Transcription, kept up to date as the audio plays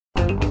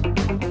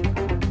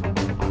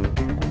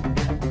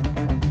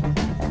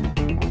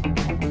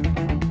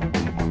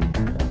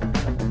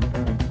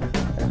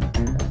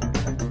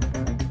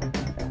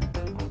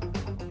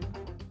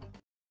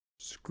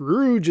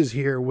Scrooge is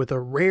here with a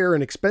rare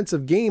and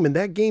expensive game, and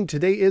that game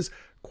today is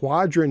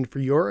Quadrun for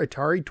your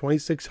Atari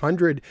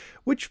 2600,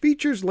 which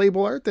features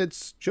label art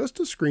that's just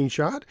a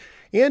screenshot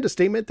and a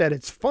statement that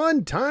it's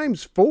fun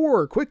times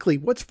 4. Quickly,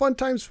 what's fun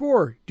times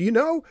 4? Do you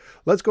know?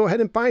 Let's go ahead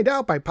and find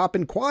out by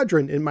popping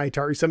Quadrun in my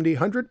Atari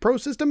 7800 Pro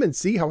system and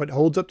see how it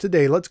holds up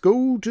today. Let's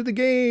go to the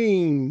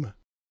game.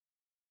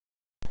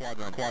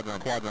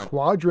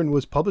 Quadrun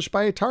was published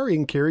by Atari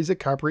and carries a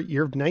copyright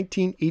year of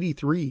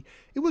 1983.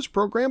 It was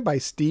programmed by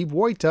Steve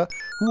Wojta,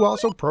 who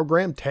also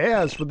programmed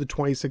Taz for the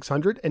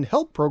 2600 and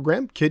helped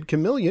program Kid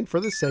Chameleon for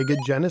the Sega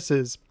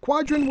Genesis.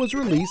 Quadrun was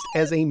released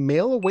as a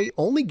mail-away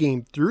only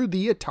game through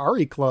the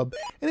Atari Club,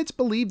 and it's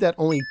believed that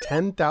only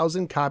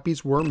 10,000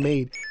 copies were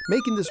made,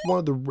 making this one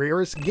of the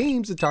rarest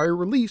games Atari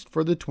released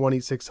for the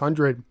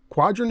 2600.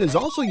 Quadrun is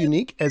also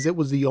unique as it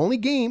was the only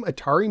game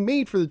Atari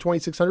made for the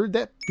 2600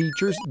 that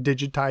features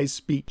digitized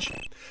speech.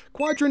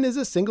 Quadrun is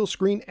a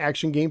single-screen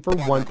action game for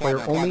one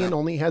player only and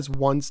only has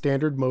one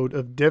standard mode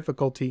of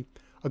difficulty.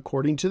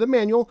 According to the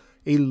manual,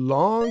 a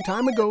long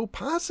time ago,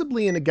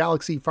 possibly in a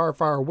galaxy far,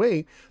 far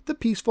away, the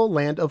peaceful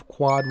land of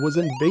Quad was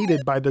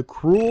invaded by the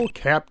cruel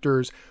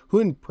captors who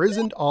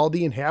imprisoned all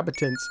the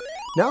inhabitants.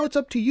 Now it's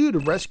up to you to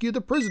rescue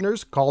the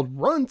prisoners, called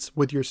runts,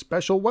 with your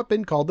special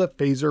weapon called the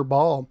phaser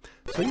ball.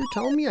 So you're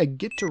telling me I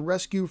get to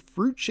rescue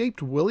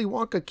fruit-shaped Willy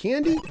Wonka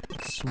candy?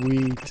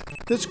 Sweet.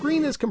 The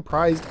screen is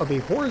comprised of a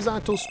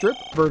horizontal strip,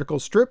 vertical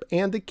strip,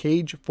 and the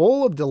cage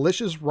full of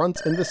delicious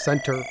runts in the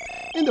center.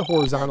 In the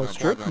horizontal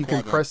strip, you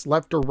can press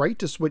left or right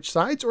to switch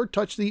sides or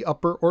touch the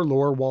upper or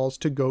lower walls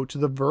to go to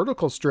the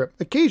vertical strip.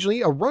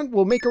 Occasionally, a runt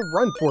will make a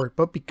run for it,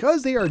 but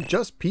because they are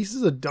just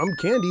pieces of dumb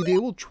candy, they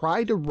will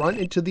try to run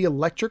into the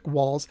electric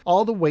walls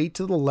all the way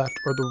to the left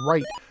or the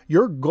right.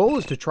 Your goal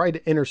is to try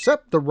to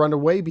intercept the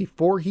runaway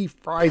before he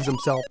fries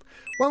himself.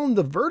 While in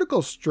the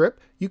vertical strip,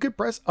 you could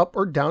press up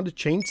or down to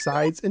change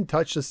sides and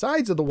touch the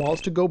sides of the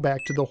walls to go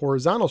back to the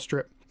horizontal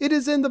strip. It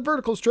is in the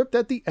vertical strip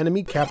that the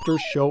enemy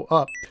captors show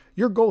up.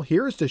 Your goal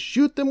here is to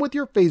shoot them with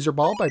your phaser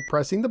ball by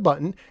pressing the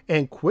button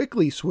and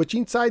quickly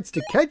switching sides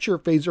to catch your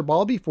phaser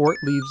ball before it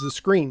leaves the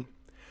screen.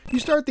 You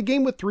start the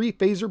game with 3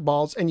 phaser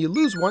balls and you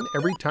lose one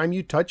every time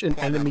you touch an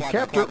enemy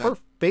captor or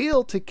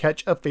fail to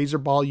catch a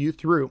phaser ball you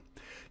threw.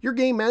 Your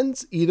game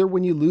ends either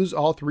when you lose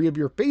all 3 of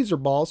your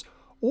phaser balls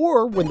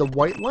or when the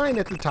white line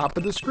at the top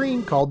of the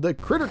screen called the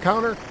critter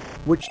counter,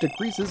 which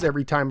decreases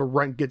every time a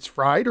runt gets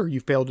fried or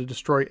you fail to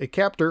destroy a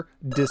captor,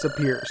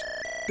 disappears.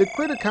 The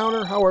critter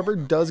counter, however,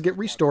 does get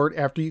restored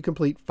after you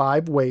complete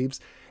 5 waves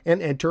and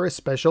enter a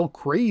special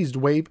crazed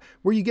wave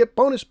where you get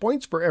bonus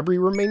points for every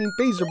remaining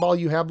phaser ball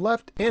you have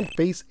left and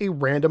face a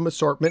random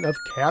assortment of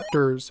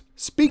captors.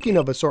 Speaking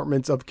of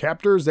assortments of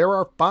captors, there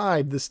are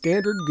 5: the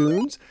standard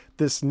goons,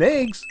 the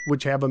snags,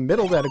 which have a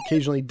middle that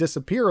occasionally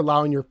disappear,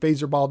 allowing your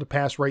phaser ball to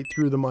pass right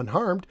through them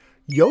unharmed,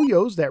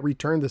 yo-yos that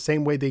return the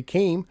same way they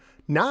came,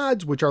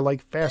 nods, which are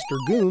like faster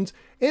goons,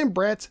 and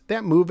brats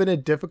that move in a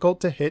difficult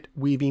to hit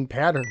weaving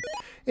pattern.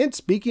 And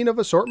speaking of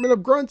assortment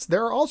of grunts,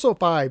 there are also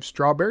 5: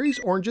 strawberries,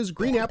 oranges,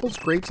 green apples,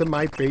 grapes, and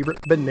my favorite,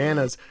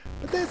 bananas.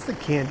 But that's the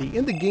candy.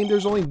 In the game,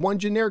 there's only one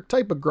generic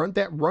type of grunt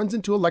that runs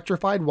into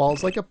electrified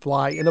walls like a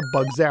fly in a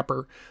bug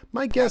zapper.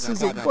 My guess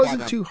is it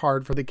wasn't too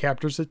hard for the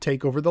captors to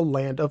take over the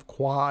land of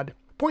Quad.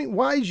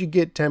 Point-wise, you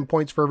get 10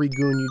 points for every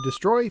goon you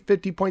destroy,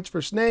 50 points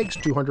for snags,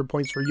 200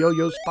 points for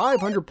yo-yos,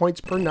 500 points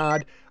per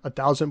nod,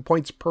 1,000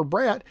 points per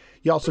brat.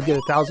 You also get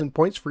 1,000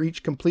 points for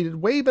each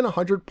completed wave and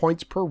 100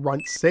 points per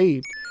runt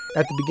saved.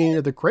 At the beginning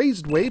of the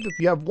crazed wave, if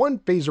you have 1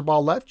 phaser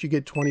ball left, you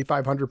get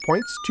 2,500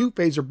 points, 2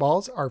 phaser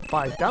balls are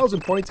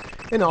 5,000 points,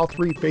 and all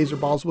 3 phaser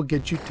balls will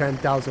get you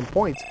 10,000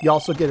 points. You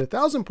also get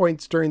 1,000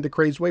 points during the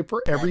crazed wave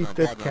for every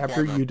 5th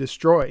captor you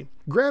destroy.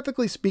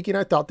 Graphically speaking,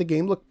 I thought the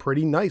game looked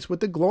pretty nice with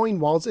the glowing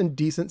walls and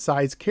decent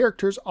sized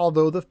characters,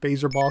 although the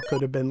phaser ball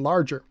could have been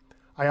larger.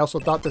 I also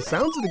thought the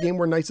sounds of the game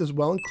were nice as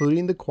well,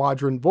 including the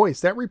Quadrun voice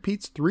that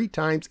repeats 3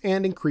 times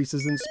and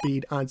increases in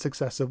speed on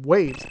successive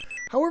waves.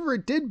 However,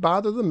 it did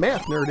bother the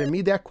math nerd in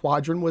me that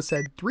Quadrun was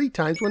said 3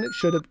 times when it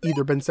should have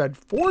either been said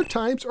 4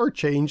 times or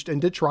changed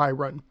into try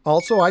run.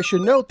 Also, I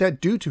should note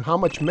that due to how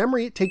much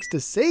memory it takes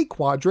to say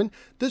Quadrun,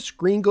 the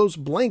screen goes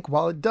blank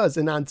while it does,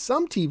 and on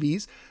some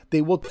TVs,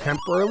 they will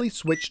temporarily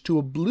switch to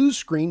a blue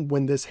screen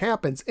when this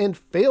happens and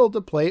fail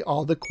to play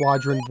all the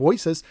Quadrun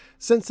voices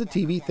since the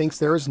TV thinks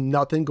there is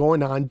nothing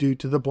going on due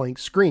to the blank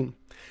screen.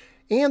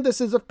 And this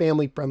is a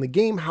family-friendly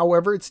game,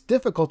 however, its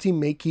difficulty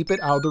may keep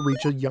it out of the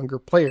reach of younger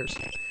players.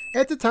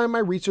 At the time of my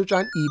research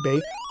on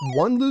eBay,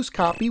 1 loose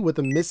copy with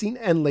a missing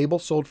end label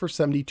sold for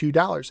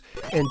 $72,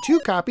 and 2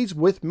 copies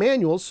with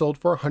manuals sold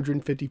for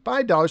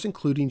 $155,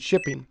 including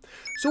shipping.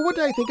 So what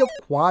did I think of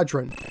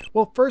Quadrun?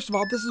 Well, first of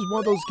all, this is one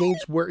of those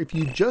games where if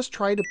you just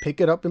try to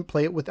pick it up and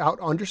play it without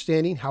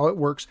understanding how it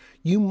works,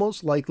 you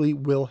most likely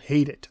will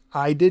hate it.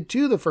 I did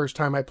too the first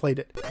time I played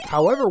it.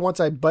 However, once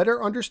I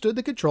better understood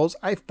the controls,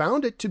 I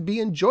found it to be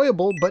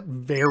enjoyable but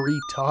very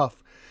tough.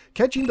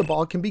 Catching the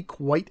ball can be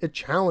quite a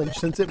challenge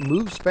since it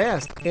moves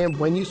fast, and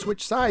when you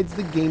switch sides,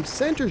 the game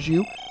centers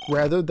you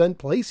rather than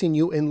placing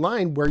you in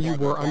line where you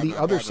were on the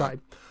other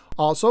side.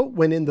 Also,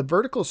 when in the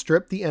vertical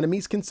strip, the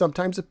enemies can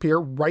sometimes appear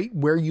right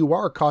where you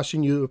are,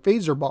 costing you a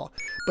phaser ball.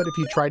 But if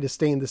you try to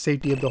stay in the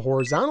safety of the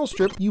horizontal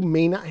strip, you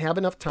may not have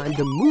enough time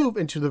to move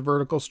into the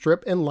vertical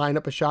strip and line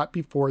up a shot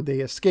before they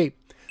escape.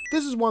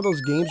 This is one of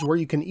those games where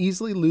you can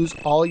easily lose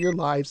all your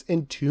lives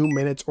in 2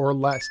 minutes or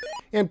less.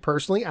 And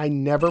personally, I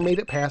never made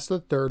it past the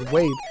third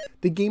wave.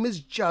 The game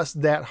is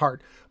just that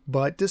hard.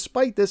 But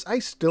despite this, I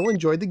still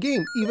enjoyed the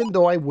game, even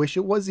though I wish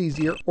it was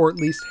easier or at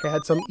least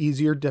had some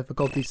easier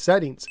difficulty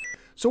settings.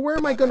 So where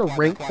am I going to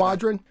rank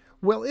Quadrun?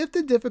 Well, if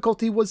the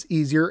difficulty was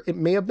easier, it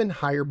may have been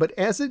higher, but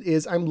as it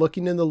is, I'm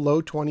looking in the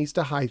low 20s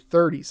to high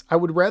 30s. I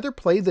would rather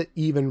play the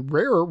even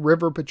rarer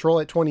River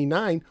Patrol at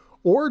 29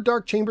 or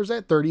Dark Chambers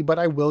at 30, but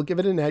I will give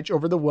it an edge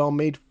over the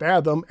well-made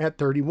Fathom at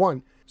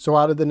 31. So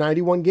out of the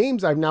 91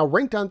 games I've now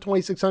ranked on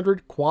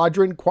 2600,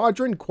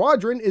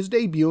 Quadrun is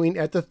debuting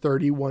at the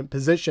 31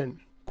 position.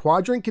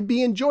 Quadrun can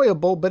be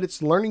enjoyable, but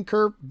its learning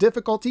curve,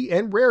 difficulty,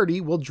 and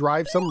rarity will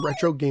drive some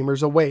retro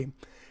gamers away.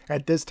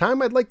 At this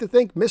time, I'd like to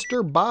thank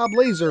Mr. Bob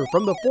Laser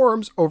from the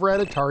forums over at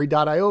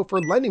Atari.io for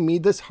lending me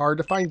this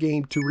hard-to-find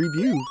game to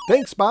review.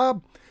 Thanks,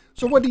 Bob!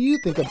 So what do you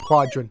think of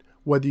Quadrun?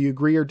 Whether you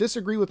agree or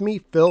disagree with me,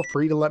 feel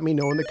free to let me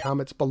know in the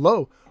comments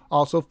below.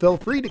 Also, feel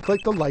free to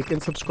click the like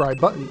and subscribe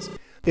buttons.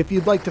 If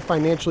you'd like to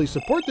financially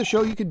support the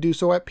show, you can do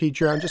so at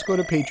Patreon. Just go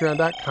to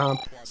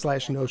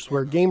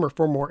patreon.com/NoSwearGamer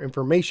for more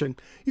information.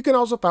 You can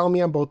also follow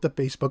me on both the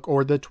Facebook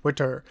or the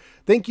Twitter.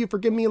 Thank you for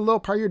giving me a little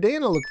part of your day,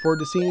 and I look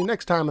forward to seeing you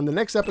next time on the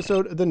next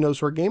episode of the No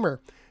Swear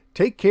Gamer.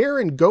 Take care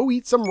and go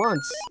eat some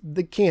runts.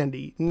 The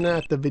candy,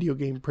 not the video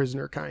game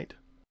prisoner kind.